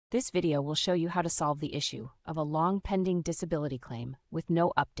This video will show you how to solve the issue of a long-pending disability claim with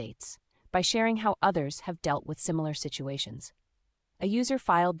no updates by sharing how others have dealt with similar situations. A user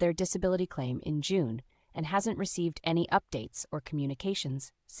filed their disability claim in June and hasn't received any updates or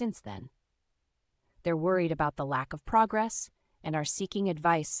communications since then. They're worried about the lack of progress and are seeking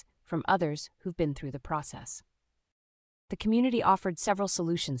advice from others who've been through the process. The community offered several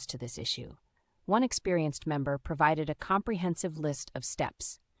solutions to this issue. One experienced member provided a comprehensive list of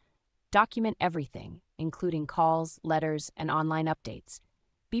steps. Document everything, including calls, letters, and online updates.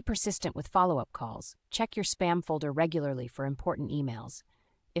 Be persistent with follow-up calls. Check your spam folder regularly for important emails.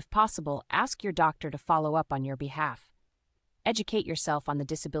 If possible, ask your doctor to follow up on your behalf. Educate yourself on the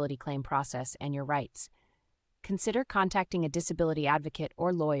disability claim process and your rights. Consider contacting a disability advocate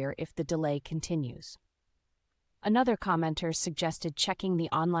or lawyer if the delay continues. Another commenter suggested checking the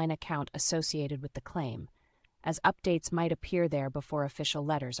online account associated with the claim, as updates might appear there before official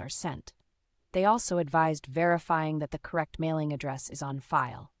letters are sent. They also advised verifying that the correct mailing address is on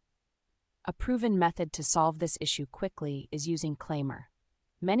file. A proven method to solve this issue quickly is using Claimer.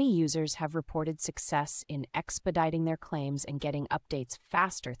 Many users have reported success in expediting their claims and getting updates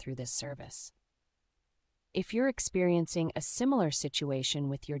faster through this service. If you're experiencing a similar situation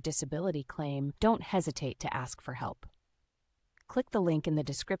with your disability claim, don't hesitate to ask for help. Click the link in the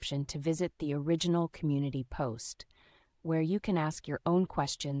description to visit the original community post, where you can ask your own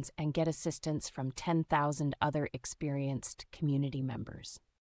questions and get assistance from 10,000 other experienced community members.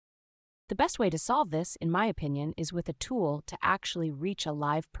 The best way to solve this, in my opinion, is with a tool to actually reach a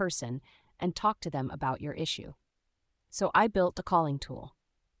live person and talk to them about your issue. So I built a calling tool.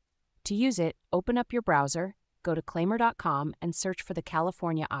 To use it, open up your browser, go to claimer.com and search for the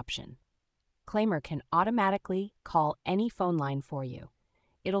California option. Claimer can automatically call any phone line for you.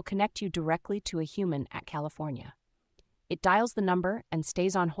 It'll connect you directly to a human at California. It dials the number and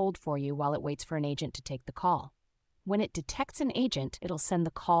stays on hold for you while it waits for an agent to take the call. When it detects an agent, it'll send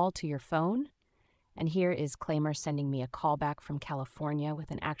the call to your phone. And here is Claimer sending me a call back from California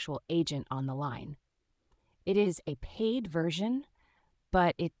with an actual agent on the line. It is a paid version,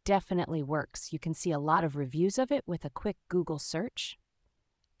 but it definitely works. You can see a lot of reviews of it with a quick Google search.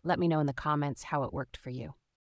 Let me know in the comments how it worked for you.